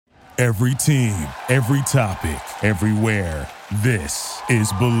Every team, every topic, everywhere. This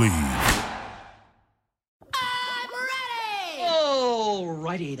is Believe. I'm ready!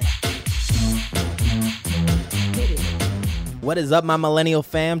 Alrighty then. What is up, my millennial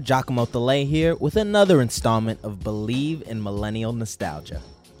fam? Giacomo Thalay here with another installment of Believe in Millennial Nostalgia.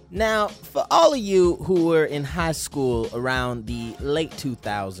 Now, for all of you who were in high school around the late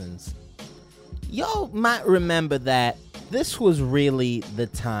 2000s, y'all might remember that this was really the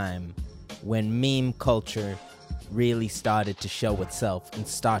time when meme culture really started to show itself and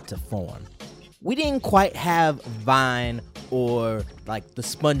start to form. We didn't quite have Vine or like the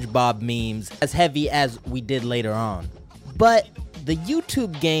SpongeBob memes as heavy as we did later on. But the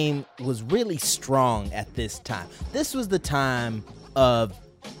YouTube game was really strong at this time. This was the time of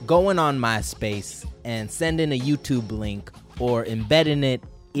going on MySpace and sending a YouTube link or embedding it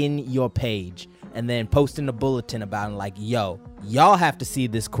in your page and then posting a bulletin about it like, yo, y'all have to see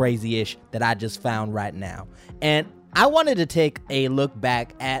this crazy-ish that I just found right now. And I wanted to take a look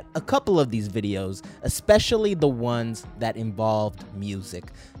back at a couple of these videos, especially the ones that involved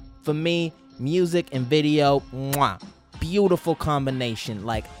music. For me, music and video, mwah, beautiful combination.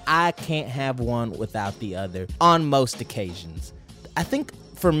 Like, I can't have one without the other on most occasions. I think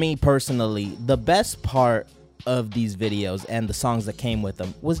for me personally, the best part of these videos and the songs that came with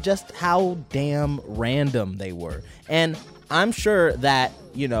them was just how damn random they were. And I'm sure that,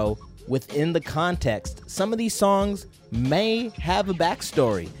 you know, within the context, some of these songs may have a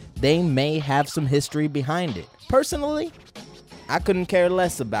backstory. They may have some history behind it. Personally, I couldn't care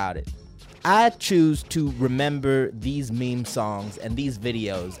less about it. I choose to remember these meme songs and these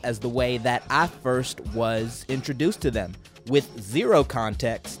videos as the way that I first was introduced to them, with zero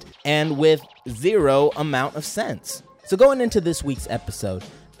context and with zero amount of sense. So going into this week's episode,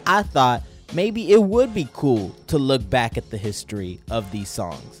 I thought maybe it would be cool to look back at the history of these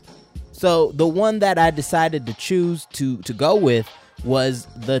songs. So the one that I decided to choose to go with was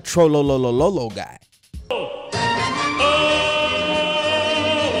the Trollolololo guy.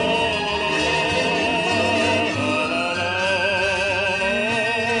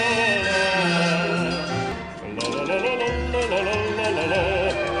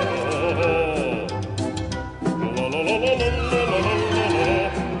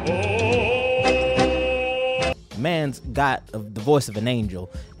 Man's got the voice of an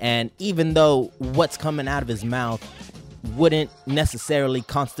angel, and even though what's coming out of his mouth wouldn't necessarily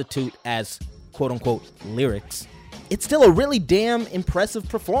constitute as quote-unquote lyrics, it's still a really damn impressive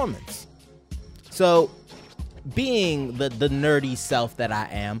performance. So, being the nerdy self that I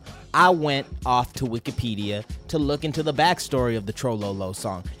am, I went off to Wikipedia to look into the backstory of the Trollolo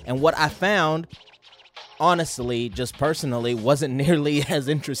song, and what I found, honestly, just personally, wasn't nearly as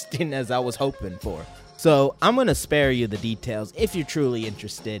interesting as I was hoping for. So I'm going to spare you the details if you're truly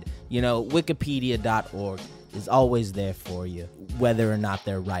interested. You know, wikipedia.org is always there for you, whether or not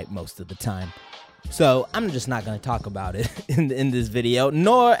they're right most of the time. So I'm just not going to talk about it in this video,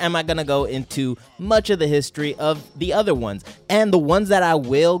 nor am I going to go into much of the history of the other ones. And the ones that I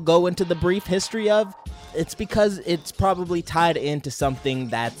will go into the brief history of, it's because it's probably tied into something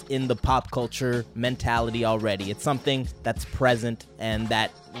that's in the pop culture mentality already. It's something that's present and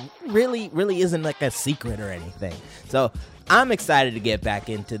that really isn't like a secret or anything. So I'm excited to get back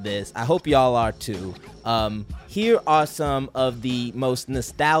into this. I hope y'all are too. Here are some of the most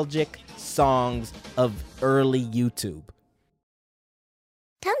nostalgic songs of early YouTube.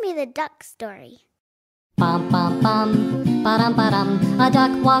 Tell me the duck story. Bum bum bum, ba-dum ba-dum. A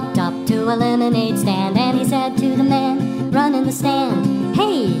duck walked up to a lemonade stand and he said to the man running the stand,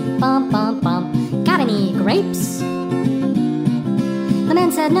 "Hey, bum bum bum, got any grapes?" The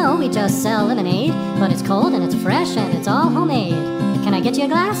man said, "No, we just sell lemonade, but it's cold and it's fresh and it's all homemade. Can I get you a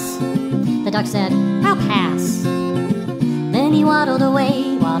glass?" The duck said, "I'll pass." Then he waddled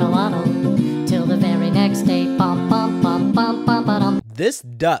away, waddle waddle, till the very next day. Bum bum bum bum bum ba-dum. This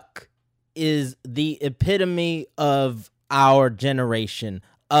duck is the epitome of our generation,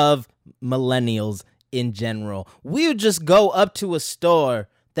 of millennials in general. We would just go up to a store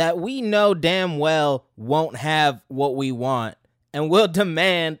that we know damn well won't have what we want, and we'll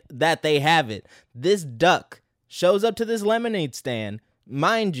demand that they have it. This duck shows up to this lemonade stand.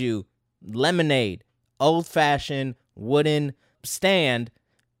 Mind you, lemonade, old-fashioned wooden stand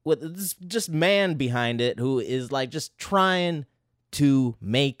with this just man behind it who is like just trying to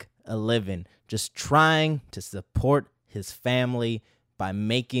make a living, just trying to support his family by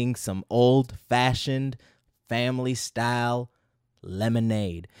making some old-fashioned family-style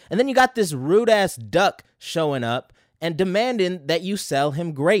lemonade. And then you got this rude-ass duck showing up and demanding that you sell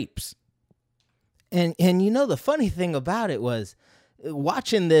him grapes. And you know, the funny thing about it was,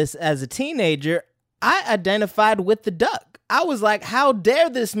 watching this as a teenager, I identified with the duck. I was like, how dare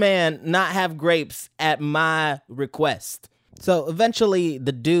this man not have grapes at my request? So eventually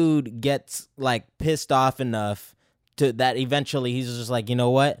the dude gets like pissed off enough to that eventually he's just like, you know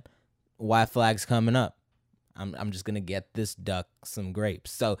what? White flag's coming up. I'm just going to get this duck some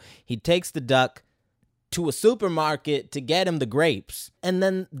grapes. So he takes the duck to a supermarket to get him the grapes. And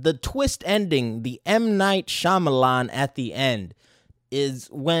then the twist ending, the M. Night Shyamalan at the end, is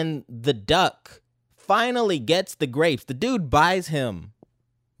when the duck finally gets the grapes. The dude buys him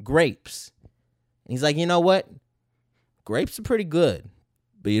grapes. And he's like, you know what? Grapes are pretty good.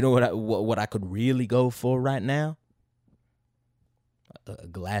 But you know what I could really go for right now? A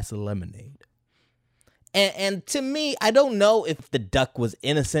glass of lemonade. And to me, I don't know if the duck was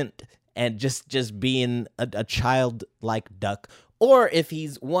innocent and just being a childlike duck, or if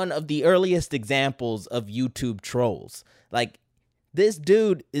he's one of the earliest examples of YouTube trolls. Like, this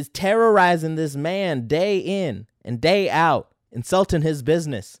dude is terrorizing this man day in and day out, insulting his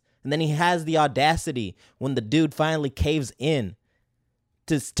business. And then he has the audacity when the dude finally caves in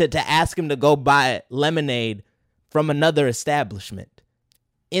to ask him to go buy lemonade from another establishment.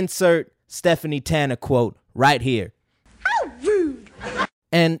 Insert Stephanie Tanner quote right here. How rude!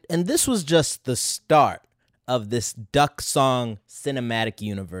 And this was just the start of this Duck Song cinematic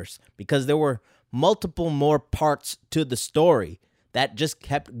universe, because there were multiple more parts to the story that just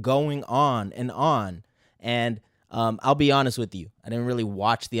kept going on. And I'll be honest with you, I didn't really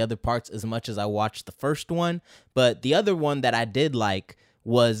watch the other parts as much as I watched the first one, but the other one that I did like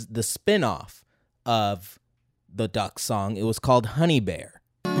was the spin-off of the Duck Song. It was called Honey Bear.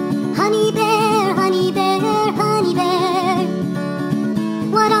 Honey bear, honey bear, honey bear,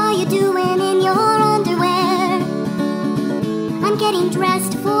 what are you doing in your underwear? I'm getting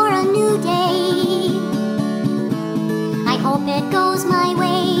dressed for a new day. I hope it goes my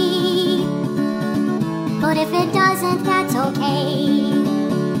way, but if it doesn't, that's okay.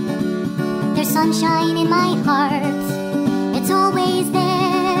 There's sunshine in my heart, it's always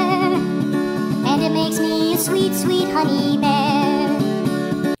there, and it makes me a sweet, sweet honey bear.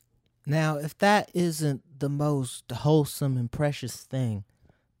 Now, if that isn't the most wholesome and precious thing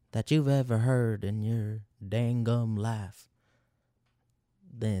that you've ever heard in your dang-gum life,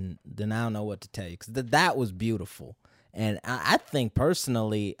 then I don't know what to tell you, because that was beautiful. And I think,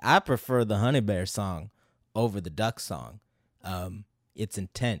 personally, I prefer the Honey Bear song over the Duck Song. Its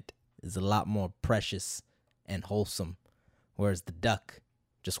intent is a lot more precious and wholesome, whereas the duck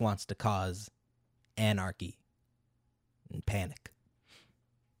just wants to cause anarchy and panic.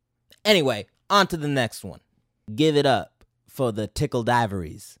 Anyway, on to the next one. Give it up for the tickled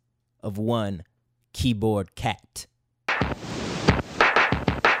ivories of one keyboard cat.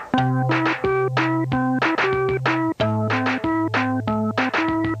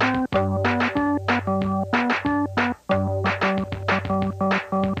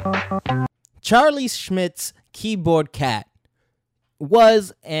 Charlie Schmidt's Keyboard Cat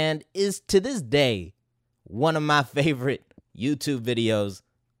was and is to this day one of my favorite YouTube videos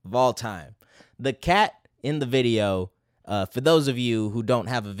of all time. The cat in the video, for those of you who don't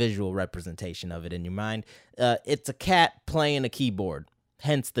have a visual representation of it in your mind, it's a cat playing a keyboard,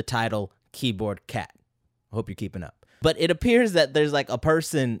 hence the title Keyboard Cat. I hope you're keeping up. But it appears that there's like a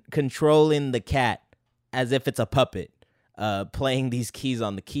person controlling the cat as if it's a puppet, playing these keys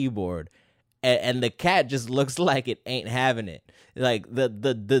on the keyboard, and the cat just looks like it ain't having it. Like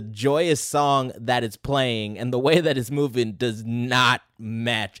the joyous song that it's playing and the way that it's moving does not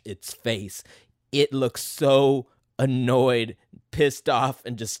match its face. It looks so annoyed, pissed off,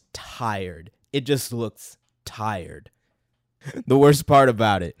 and just tired. It just looks tired. The worst part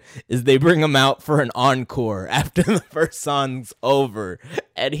about it is they bring him out for an encore after the first song's over,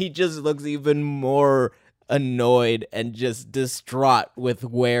 and he just looks even more annoyed and just distraught with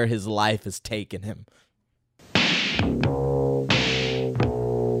where his life has taken him.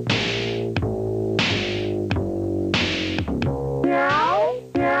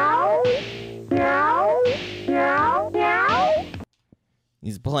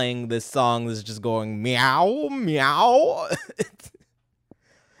 He's playing this song that's just going meow, meow.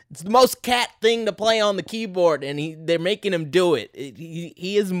 It's the most cat thing to play on the keyboard, and they're making him do it.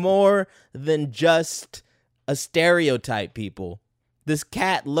 He is more than just a stereotype, people. This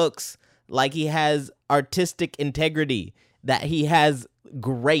cat looks like he has artistic integrity, that he has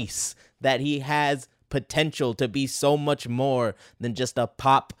grace, that he has potential to be so much more than just a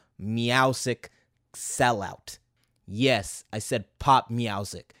pop meowsic sellout. Yes, I said pop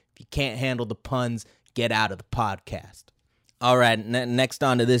meowsic. If you can't handle the puns, get out of the podcast. All right, next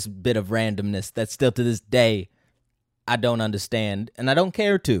on to this bit of randomness that still to this day I don't understand, and I don't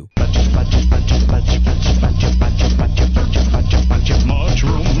care to.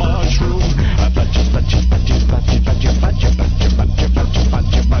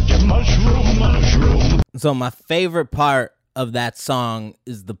 So my favorite part of that song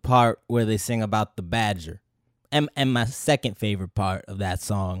is the part where they sing about the badger. And my second favorite part of that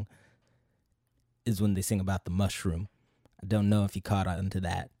song is when they sing about the mushroom. I don't know if you caught on to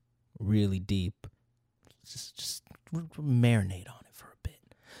that. Really deep. Just marinate on it for a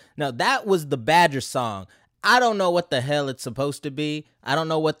bit. Now, that was the badger song. I don't know what the hell it's supposed to be. I don't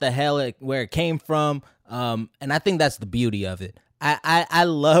know what the hell where it came from. And I think that's the beauty of it. I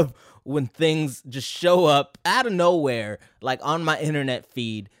love when things just show up out of nowhere, like on my internet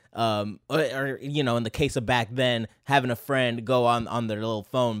feed, or you know, in the case of back then, having a friend go on their little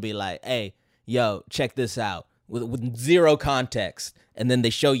phone and be like, hey, yo, check this out, with zero context, and then they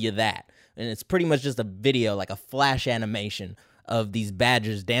show you that. And it's pretty much just a video, like a flash animation of these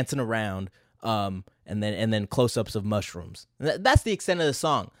badgers dancing around, and then close-ups of mushrooms. That's the extent of the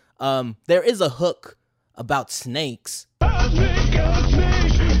song. There is a hook about snakes.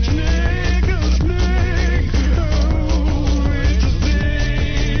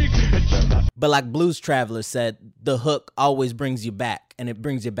 But like Blues Traveler said, the hook always brings you back, and it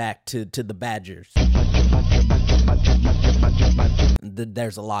brings you back to the badgers.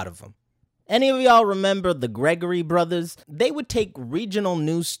 There's a lot of them. Any of y'all remember the Gregory Brothers? They would take regional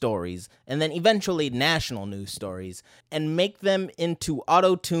news stories and then eventually national news stories and make them into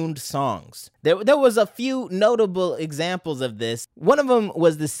auto-tuned songs. There was a few notable examples of this. One of them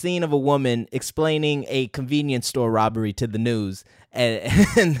was the scene of a woman explaining a convenience store robbery to the news,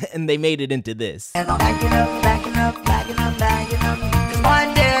 and they made it into this. And I'm backing up, 'cause my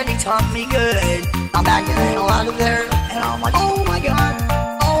daddy taught me good. I'm backing it out of there, and I'm like, oh my god.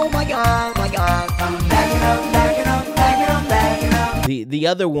 I'm backing up. The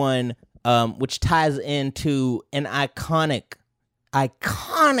other one, which ties into an iconic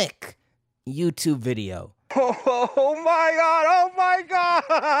YouTube video. Oh my god! Oh my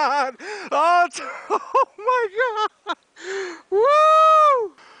god!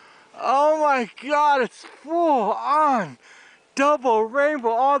 Woo! Oh my god, it's full on double rainbow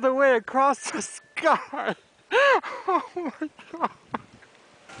all the way across the sky. Oh my god.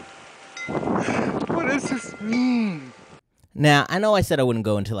 What does this mean? Now, I know I said I wouldn't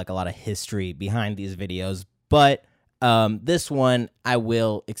go into like a lot of history behind these videos, but this one I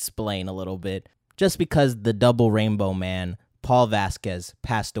will explain a little bit, just because the double rainbow man, Paul Vasquez,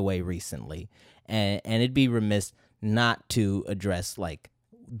 passed away recently, and it'd be remiss not to address like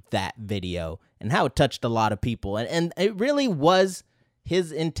that video and how it touched a lot of people, and it really was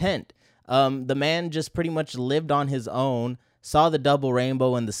his intent. The man just pretty much lived on his own, saw the double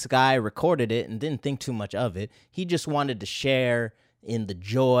rainbow in the sky, recorded it, and didn't think too much of it. He just wanted to share in the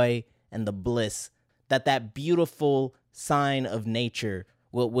joy and the bliss that beautiful sign of nature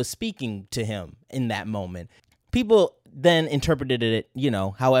was speaking to him in that moment. People then interpreted it, you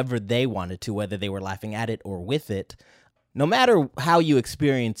know, however they wanted to, whether they were laughing at it or with it. No matter how you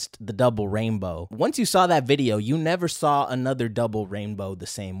experienced the double rainbow, once you saw that video, you never saw another double rainbow the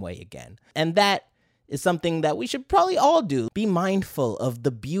same way again. And that is something that we should probably all do. Be mindful of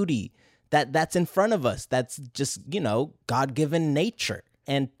the beauty that's in front of us. That's just, you know, God-given nature.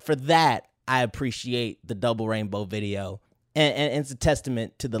 And for that, I appreciate the double rainbow video. And it's a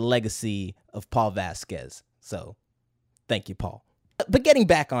testament to the legacy of Paul Vasquez. So, thank you, Paul. But getting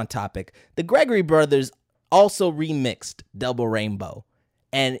back on topic, the Gregory Brothers also remixed Double Rainbow,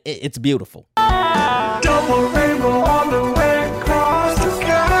 and it's beautiful. Double rainbow all the way across the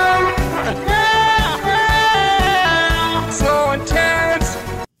sky. So intense.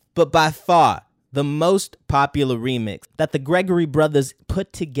 But by far, the most popular remix that the Gregory Brothers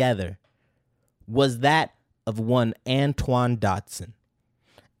put together was that of one Antoine Dotson.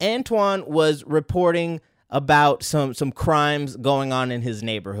 Antoine was reporting about some crimes going on in his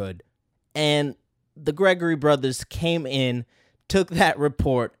neighborhood, and the Gregory Brothers came in, took that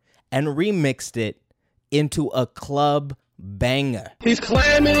report, and remixed it into a club banger. He's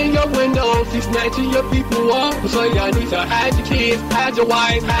climbing in your windows, he's snatching your people up. So y'all need to hide your kids, hide your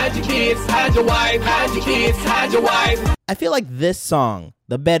wife, hide your kids, hide your wife, hide your kids, hide your wife. I feel like this song,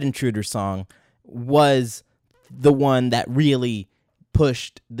 the Bed Intruder song, was the one that really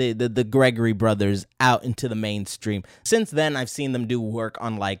pushed the Gregory Brothers out into the mainstream. Since then, I've seen them do work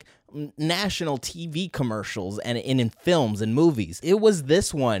on like national TV commercials and in films and movies. It was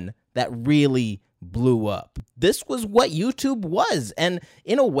this one that really blew up. This was what YouTube was, and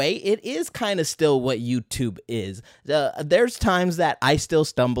in a way, it is kind of still what YouTube is. There's times that I still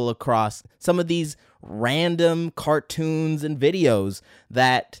stumble across some of these random cartoons and videos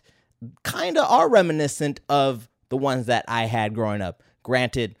that kind of are reminiscent of the ones that I had growing up.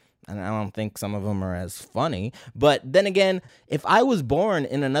 Granted, and I don't think some of them are as funny, but then again, if I was born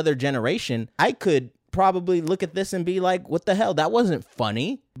in another generation, I could probably look at this and be like, what the hell, that wasn't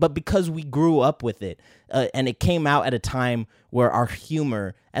funny. But because we grew up with it, and it came out at a time where our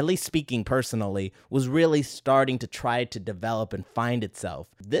humor, at least speaking personally, was really starting to try to develop and find itself.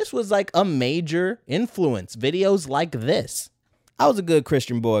 This was like a major influence, videos like this. I was a good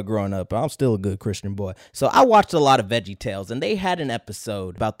Christian boy growing up. I'm still a good Christian boy. So I watched a lot of VeggieTales, and they had an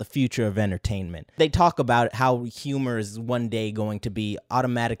episode about the future of entertainment. They talk about how humor is one day going to be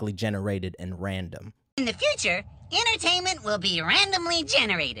automatically generated and random. In the future, entertainment will be randomly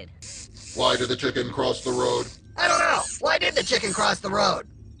generated. Why did the chicken cross the road? I don't know. Why did the chicken cross the road?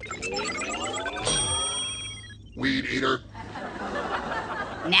 Weed eater.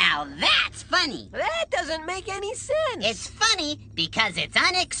 Now that's funny. That doesn't make any sense. It's funny because it's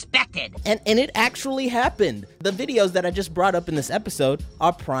unexpected. And it actually happened. The videos that I just brought up in this episode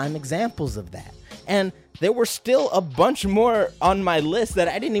are prime examples of that. And there were still a bunch more on my list that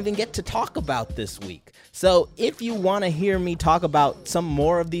I didn't even get to talk about this week. So if you want to hear me talk about some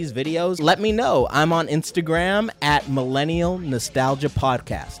more of these videos, let me know. I'm on Instagram at Millennial Nostalgia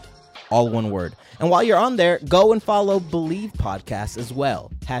Podcast. All one word. And while you're on there, go and follow Believe Podcast as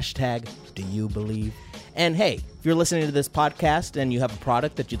well. Hashtag Do You Believe? And hey, if you're listening to this podcast and you have a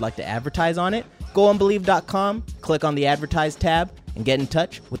product that you'd like to advertise on it, go on Believe.com, click on the Advertise tab, and get in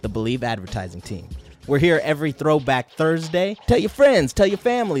touch with the Believe advertising team. We're here every Throwback Thursday. Tell your friends, tell your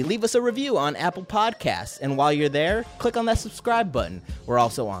family, leave us a review on Apple Podcasts. And while you're there, click on that subscribe button. We're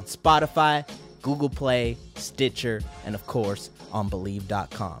also on Spotify, Google Play, Stitcher, and of course, on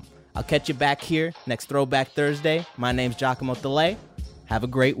Believe.com. I'll catch you back here next Throwback Thursday. My name's Giacomo Thalay. Have a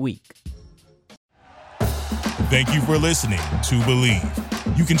great week. Thank you for listening to Believe.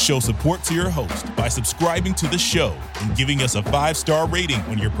 You can show support to your host by subscribing to the show and giving us a 5-star rating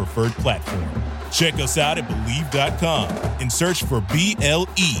on your preferred platform. Check us out at Believe.com and search for BLEAV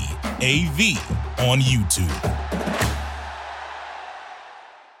on YouTube.